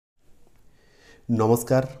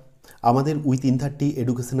নমস্কার, আমাদের with ইনথার্টি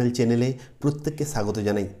educational চ্যানেলে প্রত্যেককে স্বাগত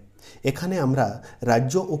জানাই। এখানে আমরা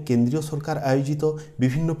রাজ্য ও কেন্দ্রীয় সরকার আয়োজিত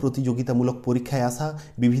বিভিন্ন প্রতিযোগিতামূলক পরীক্ষায় আসা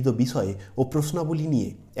বিবিধ বিষয় ও প্রশ্নাবলী নিয়ে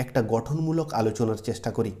একটা গঠনমূলক আলোচনার চেষ্টা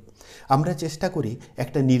করি। আমরা চেষ্টা করি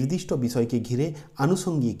একটা নির্দিষ্ট বিষয়কে ঘিরে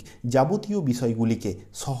আনুষঙ্গিক যাবতীয় বিষয়গুলিকে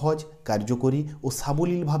সহজ, কার্যকরী ও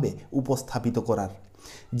সাবলীলভাবে উপস্থাপিত করার।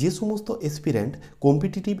 যে সমস্ত এসপিরেন্ট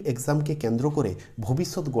কম্পিটিটিভ এক্সামকে কেন্দ্র করে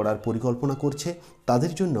ভবিষ্যৎ গড়ার পরিকল্পনা করছে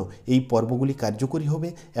তাদের জন্য এই পর্বগুলি কার্যকরী হবে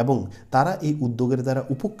এবং তারা এই উদ্যোগের দ্বারা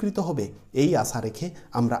উপকৃত হবে এই আশা রেখে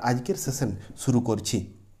আমরা আজকের সেশন শুরু করছি।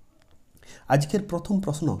 আজকের প্রথম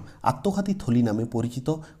প্রশ্ন, আত্মঘাতী থলি নামে পরিচিত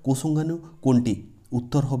কোষাঙ্গাণু কোনটি?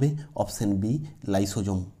 উত্তর হবে অপশন বি,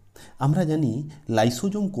 লাইসোজোম। আমরা জানি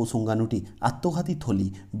লাইসোজোম কোষাঙ্গাণুটি আত্মঘাতী থলি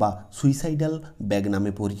বা সুইসাইডাল ব্যাগ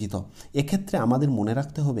নামে পরিচিত। এক্ষেত্রে আমাদের মনে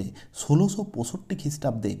রাখতে হবে 1665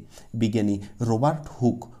 খ্রিস্টাব্দে বিজ্ঞানী রবার্ট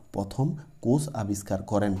হুক প্রথম কোষ আবিষ্কার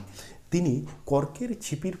করেন। তিনি কর্কের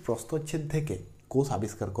ছিপির প্রস্থচ্ছেদ থেকে কোষ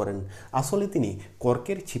আবিষ্কার করেন। আসলে তিনি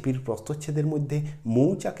কর্কের ছিপির প্রস্থচ্ছেদের মধ্যে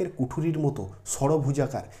মৌচাকের কুঠুরির মতো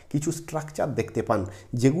ষড়ভুজাকার কিছু স্ট্রাকচার দেখতে পান,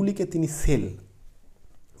 যেগুলিকে তিনি সেল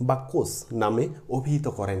বা কোষ নামে অভিহিত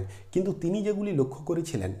করেন। কিন্তু তিনি যেগুলি লক্ষ্য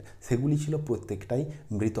করেছিলেন সেগুলি ছিল প্রত্যেকটাই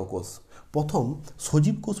মৃত কোষ। প্রথম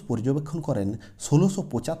সজীব কোষ পর্যবেক্ষণ করেন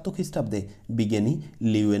 1675 খ্রিস্টাব্দে বিজ্ঞানী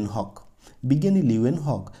লিউয়েনহক। বিজ্ঞানী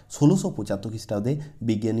লিউয়েনহক 1675 খ্রিস্টাব্দে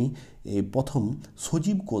প্রথম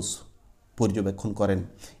সজীব কোষ পর্যবেক্ষণ করেন।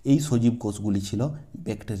 এই সজীব কোষগুলি ছিল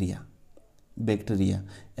ব্যাকটেরিয়া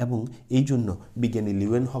এবং এই জন্য বিজ্ঞানী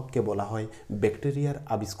লিউয়েনহককে বলা হয় ব্যাকটেরিয়ার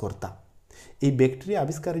আবিষ্কর্তা। এই ব্যাকটেরিয়া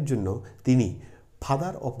আবিষ্কারের জন্য তিনি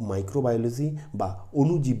ফাদার অফ মাইক্রোবায়োলজি বা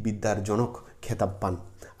অণুজীববিদ্যার জনক খেতাব পান।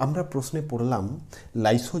 আমরা প্রশ্নে পড়লাম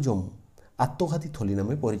লাইসোজোম আত্মঘাতী থলি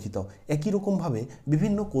নামে পরিচিত। একই রকমভাবে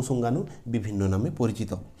বিভিন্ন কোষাঙ্গাণু বিভিন্ন নামে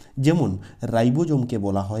পরিচিত। যেমন রাইবোজোমকে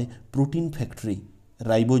বলা হয় protein factory,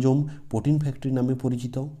 ribosome protein factory নামে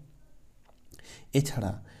পরিচিত।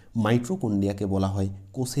 এছাড়া মাইটোকন্ড্রিয়াকে বলা হয়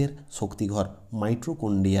কোষের শক্তিঘর,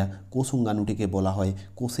 মাইটোকন্ড্রিয়া কোষাঙ্গাণুটিকে বলা হয়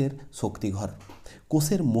কোষের শক্তিঘর।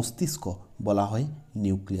 কোষের মস্তিষ্ক বলা হয়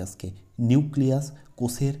নিউক্লিয়াসকে, নিউক্লিয়াস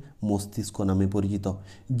কোষের মস্তিষ্ক নামে পরিচিত।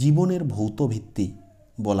 জীবনের ভৌত ভিত্তি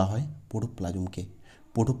বলা হয় প্রোটোপ্লাজমকে,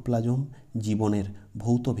 প্রোটোপ্লাজম জীবনের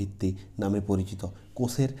ভৌত ভিত্তি নামে পরিচিত।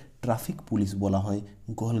 কোষের ট্রাফিক পুলিশ বলা হয়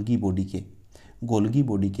গলগি বডিকে, গলগি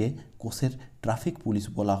বডিকে কোষের ট্রাফিক পুলিশ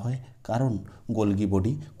বলা হয় কারণ গলগি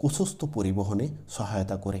বডি কোষস্থ পরিবহনে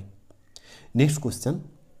সহায়তা করে। নেক্সট কোশ্চেন,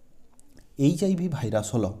 এইচআইভি ভাইরাস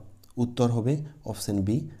হলো? উত্তর হবে অপশন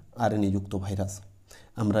বি, আরএনএ যুক্ত ভাইরাস।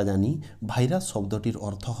 আমরা জানি ভাইরাস শব্দটির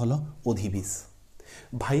অর্থ হলো অধিবিষ।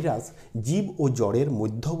 ভাইরাস জীব ও জড়ের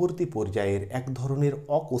মধ্যবর্তী পর্যায়ের এক ধরনের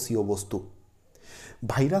অকোষীয় বস্তু।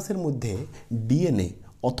 ভাইরাসের মধ্যে ডিএনএ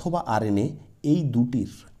অথবা আরএনএ এই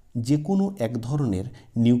দুটির যে কোনো এক ধরনের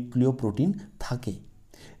নিউক্লিয় প্রোটিন থাকে।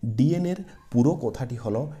 ডিএনএর পুরো কথাটি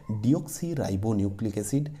হলো ডিঅক্সি রাইবো নিউক্লিক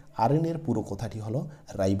অ্যাসিড, আরএনএর পুরো কথাটি হলো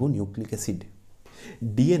ribo nucleic acid.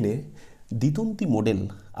 DNA দ্বিতন্ত্রী model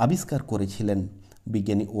আবিষ্কার করেছিলেন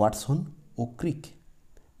বিজ্ঞানী ওয়াটসন ও ক্রিক।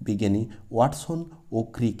 বিজ্ঞানী ওয়াটসন ও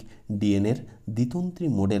ক্রিক ডিএনএর দ্বিতন্ত্রী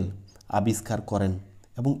মডেল আবিষ্কার করেন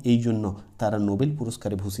এবং এই জন্য তারা নোবেল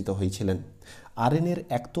পুরস্কারে ভূষিত হয়েছিলেন। আরএনএর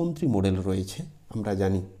একতন্ত্রী মডেল রয়েছে। আমরা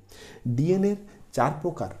জানি ডিএনএর 4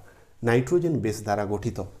 প্রকার নাইট্রোজেন বেস দ্বারা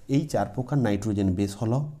গঠিত। এই 4 প্রকার নাইট্রোজেন বেস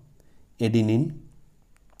হল এডিনিন,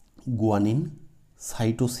 গুয়ানিন,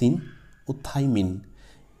 সাইটোসিন ও থাইমিন।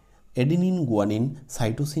 এডিনিন, গুয়ানিন,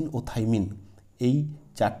 সাইটোসিন ও থাইমিন এই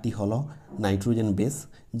 4টি হল নাইট্রোজেন বেস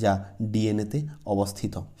যা ডিএনএতে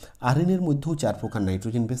অবস্থিত। আরএনএর মধ্যেও 4 প্রকার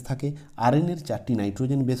নাইট্রোজেন বেস থাকে। আরএনএর 4টি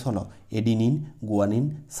নাইট্রোজেন বেস হল এডিনিন, গুয়ানিন,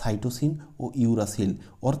 সাইটোসিন ও ইউরাসিল।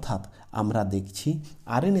 অর্থাৎ আমরা দেখছি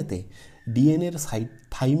আরএনএতে ডিএনএর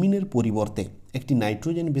থাইমিনের পরিবর্তে একটি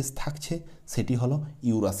নাইট্রোজেন বেস থাকছে, সেটি হলো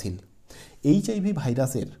ইউরাসিল। এইচআইভি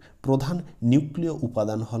ভাইরাসের প্রধান নিউক্লিয়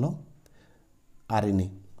উপাদান হলো আরএনএ।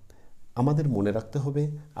 আমাদের মনে রাখতে হবে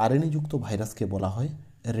আরএনএ যুক্ত ভাইরাসকে বলা হয়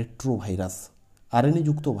রেট্রোভাইরাস, আরএনএ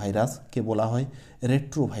যুক্ত ভাইরাসকে বলা হয়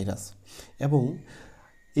রেট্রোভাইরাস। এবং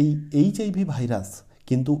এই এইচআইভি ভাইরাস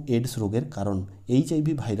কিন্তু এডস রোগের কারণ।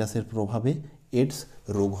 এইচআইভি ভাইরাসের প্রভাবে এডস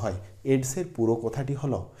রোগ হয়। এডসের পুরো কথাটি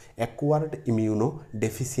হলো acquired immuno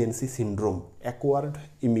deficiency syndrome, acquired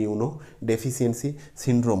immuno deficiency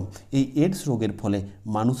syndrome. এই এডস রোগের ফলে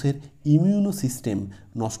মানুষের ইমিউনো সিস্টেম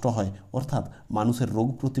নষ্ট হয়, অর্থাৎ মানুষের রোগ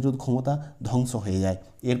প্রতিরোধ ক্ষমতা ধ্বংস হয়ে যায়।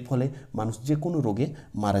 এর ফলে মানুষ যে কোনো রোগে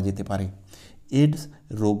মারা যেতে পারে। এডস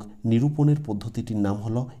রোগ নিরূপণের পদ্ধতিটির নাম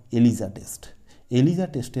হলো এলিজা টেস্ট। এলিজা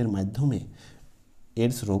টেস্টের মাধ্যমে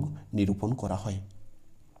এডস রোগ নিরূপণ করা হয়।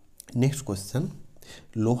 নেক্সট কোয়েশ্চেন,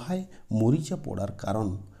 লোহায় মরিচা পড়ার কারণ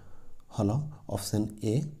হলো অপশন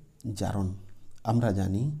এ জারণ। আমরা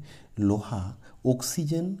জানি লোহা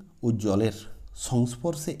অক্সিজেন ও জলের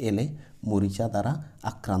সংস্পর্শে এলে মরিচা দ্বারা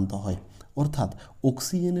আক্রান্ত হয়, অর্থাৎ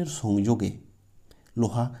অক্সিজেনের সংযোগে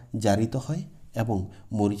লোহা জারিত হয় এবং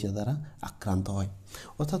মরিচা দ্বারা আক্রান্ত হয়,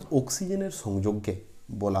 অর্থাৎ অক্সিজেনের সংযোগকে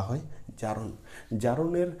বলা হয় জারণ।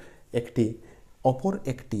 জারণের অপর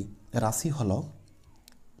একটি রাশি হল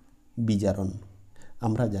বিজারণ।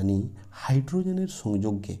 আমরা জানি হাইড্রোজেনের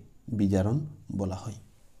সংযোগকে বিজারণ বলা হয়।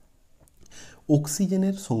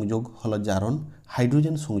 অক্সিজেনের সংযোগ হলো জারণ,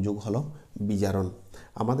 হাইড্রোজেন সংযোগ হলো বিজারণ।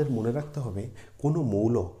 আমাদের মনে রাখতে হবে কোনো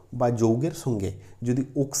মৌল বা যৌগের সঙ্গে যদি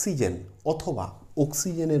অক্সিজেন অথবা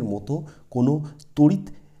অক্সিজেনের মতো কোনো তড়িৎ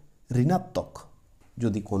ঋণাত্মক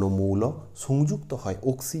যদি কোনো মৌল সংযুক্ত হয়,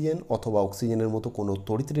 অক্সিজেন অথবা অক্সিজেনের মতো কোনো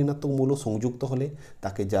তড়িৎ ঋণাত্মক মৌল সংযুক্ত হলে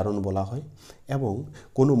তাকে জারণ বলা হয়, এবং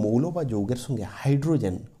কোনো মৌল বা যৌগের সঙ্গে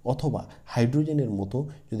হাইড্রোজেন অথবা হাইড্রোজেনের মতো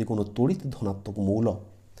যদি কোনো তড়িৎ ধনাত্মক মৌল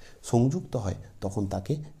সংযুক্ত হয় তখন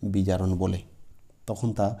তাকে বিজারণ বলে, তখন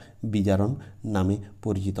তা বিজারণ নামে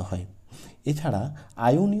পরিচিত হয়। এছাড়া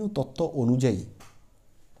আয়নীয় তত্ত্ব অনুযায়ী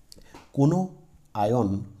কোনো আয়ন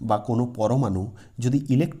বা কোনো পরমাণু যদি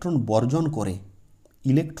ইলেকট্রন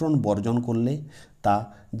বর্জন করলে তা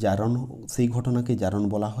জারণ, সেই ঘটনাকে জারণ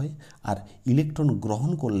বলা হয়, আর ইলেকট্রন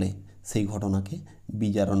গ্রহণ করলে সেই ঘটনাকে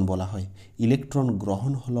বিজারণ বলা হয়। ইলেকট্রন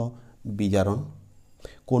গ্রহণ হলো বিজারণ,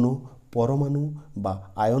 কোনো পরমাণু বা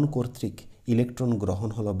আয়ন কর্তৃক ইলেকট্রন গ্রহণ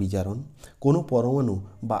হলো বিজারণ, কোনো পরমাণু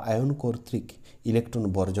বা আয়ন কর্তৃক ইলেকট্রন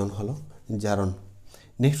বর্জন হলো জারণ।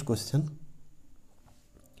 নেক্সট কোশ্চেন,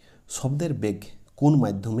 শব্দের বেগ কোন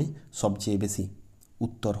মাধ্যমে সবচেয়ে বেশি?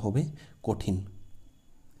 উত্তর হবে কঠিন।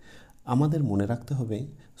 আমাদের মনে রাখতে হবে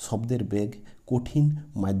শব্দের বেগ কঠিন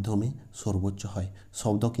মাধ্যমে সর্বোচ্চ হয়।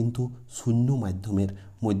 শব্দ কিন্তু শূন্য মাধ্যমের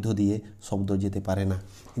মধ্য দিয়ে শব্দ যেতে পারে না,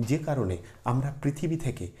 যে কারণে আমরা পৃথিবী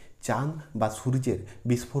থেকে চাঁদ বা সূর্যের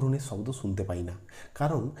বিস্ফোরণের শব্দ শুনতে পাই না,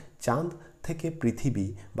 কারণ চাঁদ থেকে পৃথিবী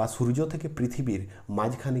বা সূর্য থেকে পৃথিবীর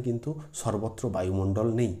মাঝখানে কিন্তু সর্বত্র বায়ুমণ্ডল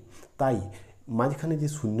নেই, তাই মাঝখানে যে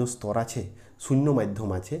শূন্য স্তর আছে, শূন্য মাধ্যম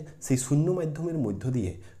আছে, সেই শূন্য মাধ্যমের মধ্য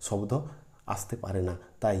দিয়ে শব্দ আসতে পারে না,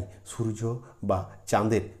 তাই সূর্য বা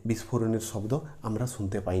চাঁদের বিস্ফোরণের শব্দ আমরা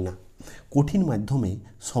শুনতে পাই না। কঠিন মাধ্যমে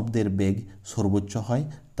শব্দের বেগ সর্বোচ্চ হয়,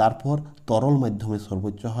 তারপর তরল মাধ্যমে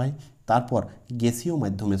সর্বোচ্চ হয়, তারপর গ্যাসীয়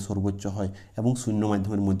মাধ্যমে সর্বোচ্চ হয় এবং শূন্য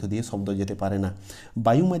মাধ্যমের মধ্য দিয়ে শব্দ যেতে পারে না।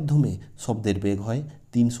 বায়ু মাধ্যমে শব্দের বেগ হয়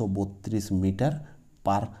 332 metre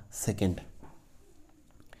per second.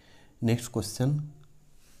 Next question,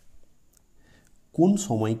 কোন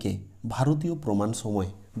সময়কে ভারতীয় প্রমাণ সময়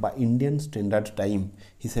বা ইন্ডিয়ান স্ট্যান্ডার্ড টাইম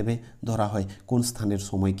হিসেবে ধরা হয়? কোন স্থানের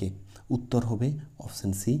সময়কে? উত্তর হবে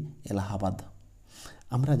অপশন সি এলাহাবাদ।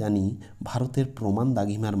 আমরা জানি ভারতের প্রমাণ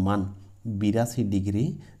দ্রাঘিমার মান 82 ডিগ্রি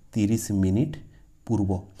 30 মিনিট পূর্ব।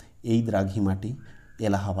 এই দ্রাঘিমাটি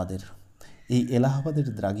এলাহাবাদের, এই এলাহাবাদের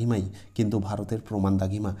দ্রাঘিমাই কিন্তু ভারতের প্রমাণ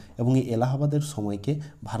দ্রাঘিমা, এবং এই এলাহাবাদের সময়কে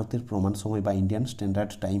ভারতের প্রমাণ সময় বা ইন্ডিয়ান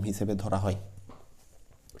স্ট্যান্ডার্ড টাইম হিসেবে ধরা হয়।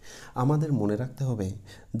 আমাদের মনে রাখতে হবে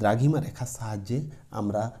দ্রাঘিমা রেখার সাহায্যে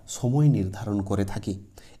আমরা সময় নির্ধারণ করে থাকি।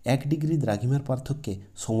 1 ডিগ্রি দ্রাঘিমার পার্থক্যে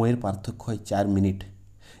সময়ের পার্থক্য হয় 4 মিনিট,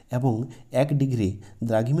 এবং 1 ডিগ্রি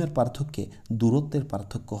দ্রাঘিমার পার্থক্যে দূরত্বের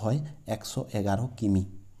পার্থক্য হয় 111 কিমি।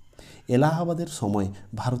 এলাহাবাদের সময়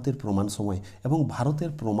ভারতের প্রমাণ সময়, এবং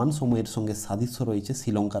ভারতের প্রমাণ সময়ের সঙ্গে সাদৃশ্য রয়েছে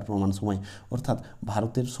শ্রীলঙ্কার প্রমাণ সময়, অর্থাৎ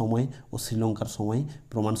ভারতের সময় ও শ্রীলঙ্কার সময়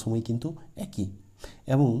প্রমাণ সময় কিন্তু একই।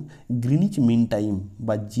 এবং গ্রিনিচ মিন টাইম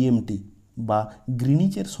বা জিএমটি বা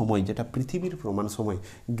গ্রিনিচের সময়, যেটা পৃথিবীর প্রমাণ সময়,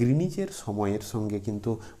 গ্রিনিচের সময়ের সঙ্গে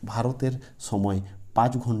কিন্তু ভারতের সময়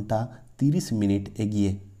 5 ঘন্টা 30 মিনিট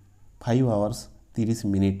এগিয়ে, 5 আওয়ার্স 30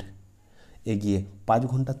 মিনিট এগিয়ে, 5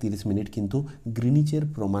 ঘন্টা 30 মিনিট কিন্তু গ্রিনিচের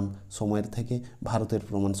প্রমাণ সময়ের থেকে ভারতের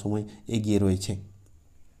প্রমাণ সময় এগিয়ে রয়েছে।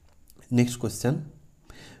 নেক্সট কোশ্চেন,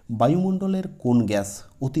 বায়ুমণ্ডলের কোন গ্যাস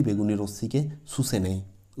অতিবেগুনি রশ্মিকে শুষে নেয়?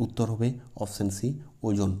 উত্তর হবে অপশন সি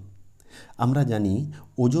ওজোন। আমরা জানি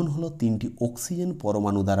ওজোন হলো 3টি অক্সিজেন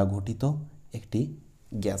পরমাণু দ্বারা গঠিত একটি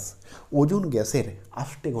গ্যাস। ওজোন গ্যাসের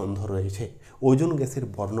 8টি গন্ধ রয়েছে। ওজোন গ্যাসের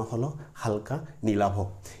বর্ণ হলো হালকা নীলাভ।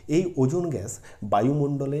 এই ওজোন গ্যাস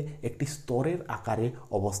বায়ুমণ্ডলে একটি স্তরের আকারে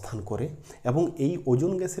অবস্থান করে, এবং এই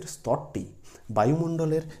ওজোন গ্যাসের স্তরটি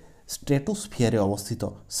বায়ুমণ্ডলের স্ট্র্যাটোস্ফিয়ারে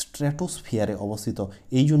অবস্থিত।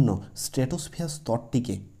 এই জন্য স্ট্র্যাটোস্ফিয়ার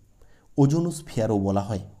স্তরটিকে ওজোনোস্ফিয়ারও বলা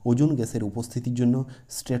হয়। ওজোন গ্যাসের উপস্থিতির জন্য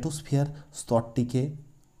স্ট্র্যাটোস্ফিয়ার স্তরটিকে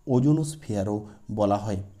ওজোনোস্ফিয়ারও বলা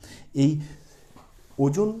হয়। এই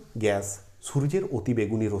ওজোন গ্যাস সূর্যের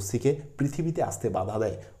অতিবেগুনি রশ্মিকে পৃথিবীতে আসতে বাধা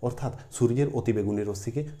দেয়, অর্থাৎ সূর্যের অতিবেগুনি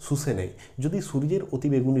রশ্মিকে শুষে নেয়। যদি সূর্যের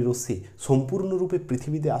অতিবেগুনি রশ্মি সম্পূর্ণরূপে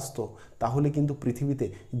পৃথিবীতে আসতো তাহলে কিন্তু পৃথিবীতে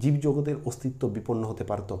জীবজগতের অস্তিত্ব বিপন্ন হতে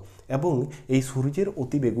পারত এবং এই সূর্যের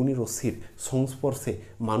অতিবেগুনি রশ্মির সংস্পর্শে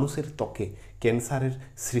মানুষের ত্বকে ক্যান্সারের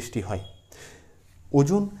সৃষ্টি হয়।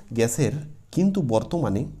 ওজোন গ্যাসের কিন্তু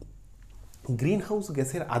বর্তমানে গ্রিনহাউস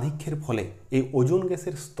গ্যাসের আধিক্যের ফলে এই ওজোন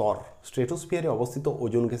গ্যাসের স্তর, স্ট্রেটোস্ফিয়ারে অবস্থিত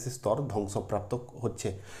ওজোন গ্যাসের স্তর ধ্বংসপ্রাপ্ত হচ্ছে,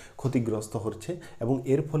 ক্ষতিগ্রস্ত হচ্ছে এবং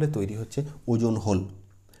এর ফলে তৈরি হচ্ছে ওজোন হোল।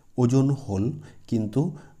 ওজোন হোল কিন্তু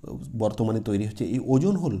বর্তমানে তৈরি হচ্ছে। এই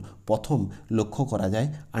ওজোন হোল প্রথম লক্ষ্য করা যায়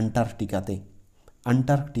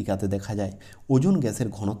আন্টার্কটিকাতে দেখা যায়। ওজোন গ্যাসের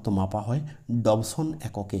ঘনত্ব মাপা হয় ডবসন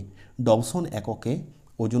এককে। ডবসন এককে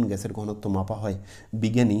ওজোন গ্যাসের ঘনত্ব মাপা হয়।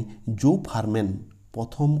 বিজ্ঞানী জো ফারম্যান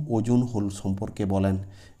প্রথম ওজোন হোল সম্পর্কে বলেন।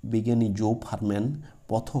 বিজ্ঞানী জো ফারম্যান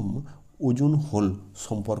প্রথম ওজোন হোল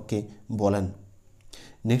সম্পর্কে বলেন।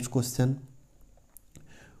 নেক্সট কোশ্চেন,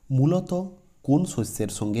 মূলত কোন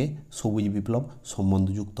শস্যের সঙ্গে সবুজ বিপ্লব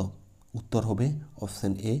সম্বন্ধযুক্ত? উত্তর হবে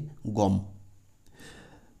অপশন এ, গম।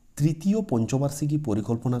 তৃতীয় পঞ্চবার্ষিকী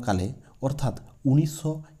পরিকল্পনাকালে অর্থাৎ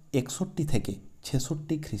 1961 থেকে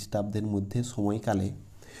 66 খ্রিস্টাব্দের মধ্যে সময়কালে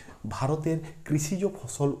ভারতের কৃষিজ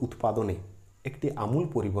ফসল উৎপাদনে একটি আমূল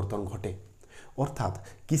পরিবর্তন ঘটে, অর্থাৎ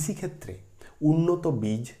কৃষিক্ষেত্রে উন্নত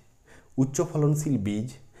বীজ, উচ্চ ফলনশীল বীজ,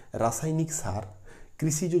 রাসায়নিক সার,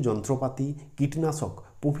 কৃষিজ যন্ত্রপাতি, কীটনাশক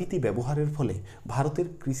প্রভৃতি ব্যবহারের ফলে ভারতের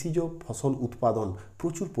কৃষিজ ফসল উৎপাদন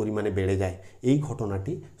প্রচুর পরিমাণে বেড়ে যায়। এই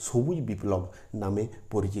ঘটনাটি সবুজ বিপ্লব নামে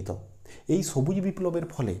পরিচিত। এই সবুজ বিপ্লবের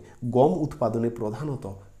ফলে গম উৎপাদনে প্রধানত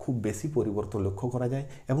খুব বেশি পরিবর্তন লক্ষ্য করা যায়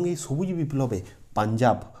এবং এই সবুজ বিপ্লবে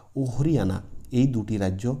পাঞ্জাব ও হরিয়ানা এই দুটি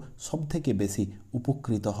রাজ্য সবথেকে বেশি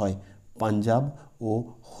উপকৃত হয়। পাঞ্জাব ও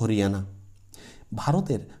হরিয়ানা।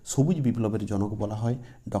 ভারতের সবুজ বিপ্লবের জনক বলা হয়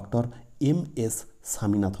doctor M S.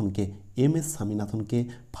 স্বামীনাথনকে। M S. স্বামীনাথনকে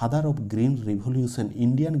father of green revolution,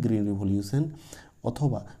 Indian green revolution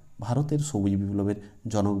অথবা ভারতের সবুজ বিপ্লবের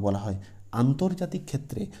জনক বলা হয়। আন্তর্জাতিক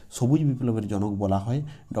ক্ষেত্রে সবুজ বিপ্লবের জনক বলা হয়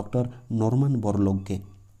ডক্টর নরমান বরলগকে।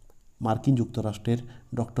 মার্কিন যুক্তরাষ্ট্রের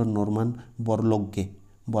ডক্টর নরমান বরলগকে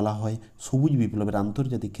বলা হয় সবুজ বিপ্লবের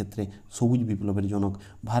আন্তর্জাতিক ক্ষেত্রে সবুজ বিপ্লবের জনক।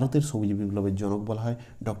 ভারতের সবুজ বিপ্লবের জনক বলা হয়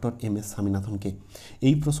ডক্টর এম.এস. স্বামীনাথনকে।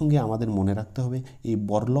 এই প্রসঙ্গে আমাদের মনে রাখতে হবে এই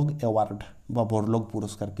বরলগ অ্যাওয়ার্ড বা বরলগ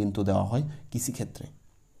পুরস্কার কিন্তু দেওয়া হয় কৃষিক্ষেত্রে।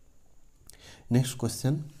 নেক্সট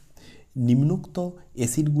কোয়েশ্চেন, নিম্নোক্ত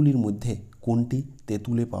অ্যাসিডগুলির মধ্যে কোনটি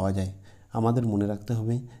তেঁতুলে পাওয়া যায়? আমাদের মনে রাখতে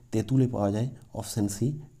হবে তেঁতুলে পাওয়া যায় option C,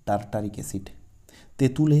 tartaric acid.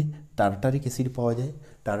 তেঁতুলে tartaric acid পাওয়া যায়।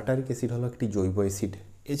 টার্টারিক অ্যাসিড হলো একটি জৈব অ্যাসিড।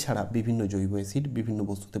 এছাড়া বিভিন্ন জৈব অ্যাসিড বিভিন্ন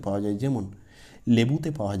বস্তুতে পাওয়া যায়, যেমন লেবুতে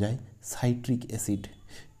পাওয়া যায় সাইট্রিক অ্যাসিড,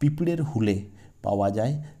 পিঁপড়ের হুলে পাওয়া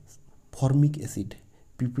যায় ফর্মিক অ্যাসিড।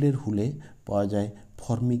 পিঁপড়ের হুলে পাওয়া যায়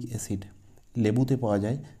ফর্মিক অ্যাসিড, লেবুতে পাওয়া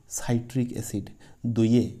যায় সাইট্রিক অ্যাসিড,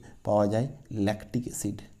 দইয়ে পাওয়া যায় ল্যাকটিক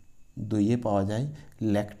অ্যাসিড। দইয়ে পাওয়া যায়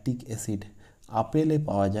ল্যাকটিক অ্যাসিড, আপেলে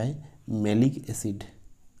পাওয়া যায় ম্যালিক অ্যাসিড।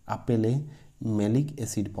 আপেলে ম্যালিক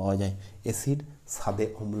অ্যাসিড পাওয়া যায়। অ্যাসিড স্বাদে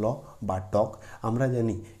অম্ল বা টক। আমরা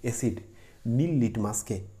জানি অ্যাসিড নীল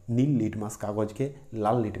লিটমাস কাগজকে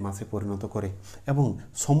লাল লিটমাসে পরিণত করে এবং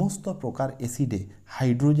সমস্ত প্রকার অ্যাসিডে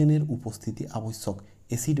হাইড্রোজেনের উপস্থিতি আবশ্যক।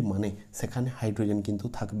 অ্যাসিড মানে সেখানে হাইড্রোজেন কিন্তু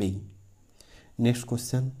থাকবেই। নেক্সট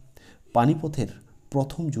কোশ্চেন, পানিপথের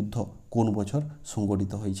প্রথম যুদ্ধ কোন বছর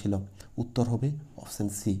সংগঠিত হয়েছিল? উত্তর হবে অপশন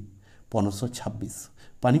সি, 1526।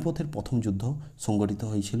 পানিপথের প্রথম যুদ্ধ সংগঠিত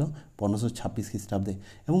হয়েছিল 1526 খ্রিস্টাব্দে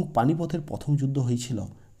এবং পানিপথের প্রথম যুদ্ধ হয়েছিল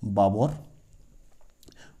বাবর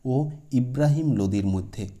ও ইব্রাহিম লোদির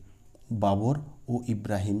মধ্যে। বাবর ও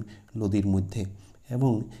ইব্রাহিম লোদির মধ্যে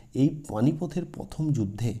এবং এই পানিপথের প্রথম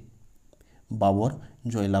যুদ্ধে বাবর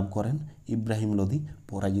জয়লাভ করেন, ইব্রাহিম লোদি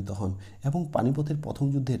পরাজিত হন এবং পানিপথের প্রথম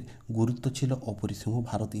যুদ্ধের গুরুত্ব ছিল অপরিসীম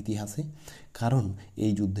ভারত ইতিহাসে, কারণ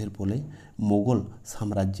এই যুদ্ধের ফলে মোগল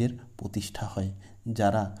সাম্রাজ্যের প্রতিষ্ঠা হয়,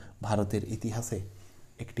 যারা ভারতের ইতিহাসে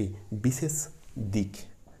একটি বিশেষ দিক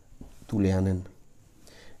তুলে আনেন।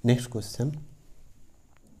 নেক্সট কোয়েশ্চেন,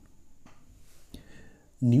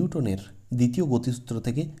 নিউটনের দ্বিতীয় গতিসূত্র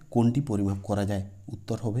থেকে কোনটি পরিমাপ করা যায়?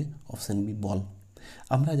 উত্তর হবে অপশন বি, বল।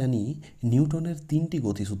 আমরা জানি নিউটনের 3টি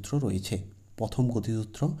গতিসূত্র রয়েছে, প্রথম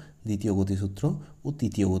গতিসূত্র, দ্বিতীয় গতিসূত্র ও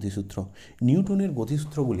তৃতীয় গতিসূত্র। নিউটনের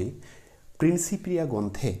গতিসূত্রগুলি প্রিন্সিপিয়া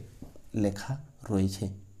গ্রন্থে লেখা রয়েছে।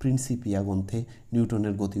 প্রিন্সিপিয়া গ্রন্থে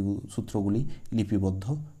নিউটনের গতিসূত্রগুলি লিপিবদ্ধ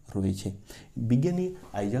রয়েছে। বিজ্ঞানী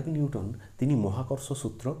আইজাক নিউটন তিনি মহাকর্ষ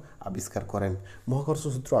সূত্র আবিষ্কার করেন। মহাকর্ষ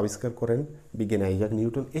সূত্র আবিষ্কার করেন বিজ্ঞানী আইজাক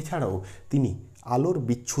নিউটন। এছাড়াও তিনি আলোর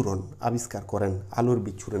বিচ্ছুরণ আবিষ্কার করেন। আলোর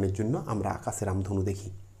বিচ্ছুরণের জন্য আমরা আকাশে রামধনু দেখি।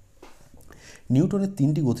 নিউটনের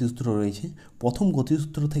 3টি গতিসূত্র রয়েছে। প্রথম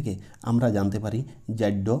গতিসূত্র থেকে আমরা জানতে পারি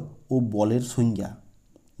জাড্য ও বলের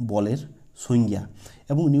সংজ্ঞা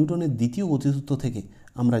এবং নিউটনের দ্বিতীয় গতিসূত্র থেকে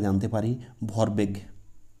আমরা জানতে পারি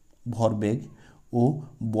ভরবেগ ও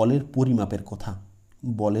বলের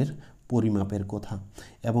পরিমাপের কথা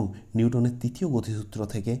এবং নিউটনের তৃতীয় গতিসূত্র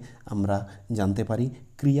থেকে আমরা জানতে পারি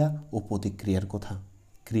ক্রিয়া ও প্রতিক্রিয়ার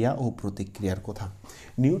কথা।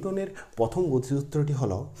 নিউটনের প্রথম গতিসূত্রটি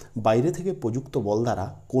হলো বাইরে থেকে প্রযুক্ত বল দ্বারা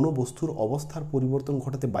কোনো বস্তুর অবস্থার পরিবর্তন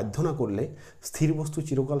ঘটাতে বাধ্য না করলে স্থির বস্তু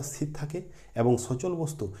চিরকাল স্থির থাকে এবং সচল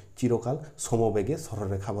বস্তু চিরকাল সমবেগে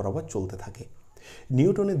সরলরেখা বরাবর চলতে থাকে।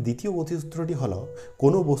 নিউটনের দ্বিতীয় গতিসূত্রটি হল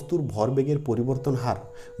কোনো বস্তুর ভরবেগের পরিবর্তন হার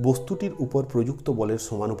বস্তুটির উপর প্রযুক্ত বলের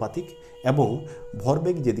সমানুপাতিক এবং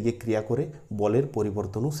ভরবেগ যেদিকে ক্রিয়া করে বলের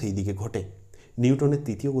পরিবর্তনও সেই দিকে ঘটে। নিউটনের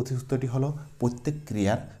তৃতীয় গতিসূত্রটি হল প্রত্যেক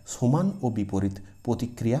ক্রিয়ার সমান ও বিপরীত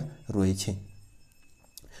প্রতিক্রিয়া রয়েছে।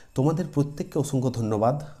 তোমাদের প্রত্যেককে অসংখ্য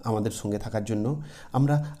ধন্যবাদ আমাদের সঙ্গে থাকার জন্য।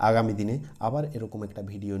 আমরা আগামী দিনে আবার এরকম একটা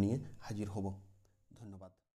ভিডিও নিয়ে হাজির হব।